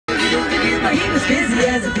but he was busy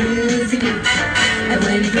as a busy bee. And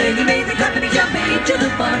when he played, he made the company jump into the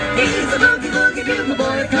bar. He's the Boogie Woogie Bugle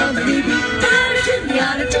Boy, company bee.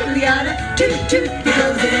 Ta-da-toot-yada, toot-yada, toot-toot, he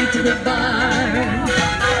goes it to the bar.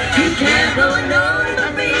 He can't blow a note,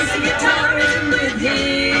 but basic guitar isn't with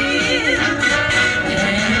him.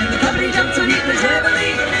 And the company jumps when he plays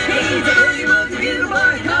heavily. He's the Boogie Woogie Bugle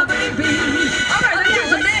Boy, company bee. All right, let's do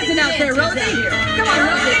some dancing out there, Rosie. Come on,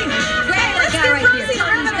 Rosie. Great, let's get Rosie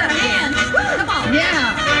on. He's got a hand. Come on.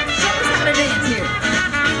 Yeah. Show us how to dance here.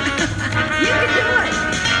 You can do it.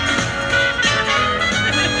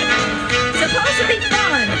 Supposed to be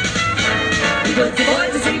fun. He puts the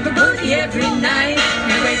boys to sleep for Boogie every night.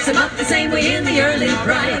 He wakes them up the same way in the early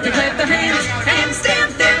bright. They clap their hands and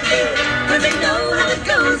stamp their feet, but they know how it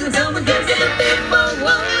goes when someone gives them a big bow.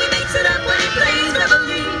 Whoa, he makes it up when he plays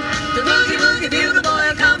reveille. The Boogie Woogie Bugle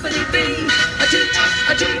Boy, company bee. A toot,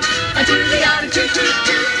 a toot, a toot-yada,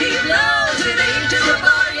 toot-toot-toot. He blows it into the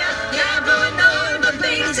bar. Yeah, blowing note, but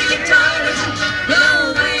basic guitar doesn't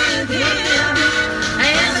blow with him.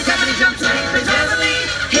 And the company jumps when he plays reveille.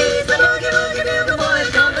 He's the Boogie Woogie Bugle Boy,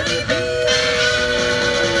 company bee.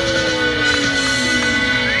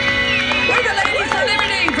 We're the ladies of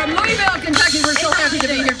Liberty from Louisville, Kentucky. We're so happy to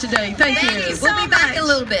be here today. Thank you. We'll be back in a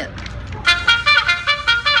little bit.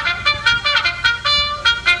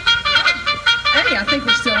 Hey, I think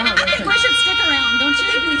we're still on. I think we should stick around, don't you?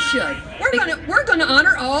 I think we should. We're gonna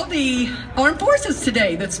honor all the armed forces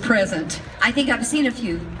today that's present. I think I've seen a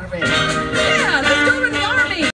few already.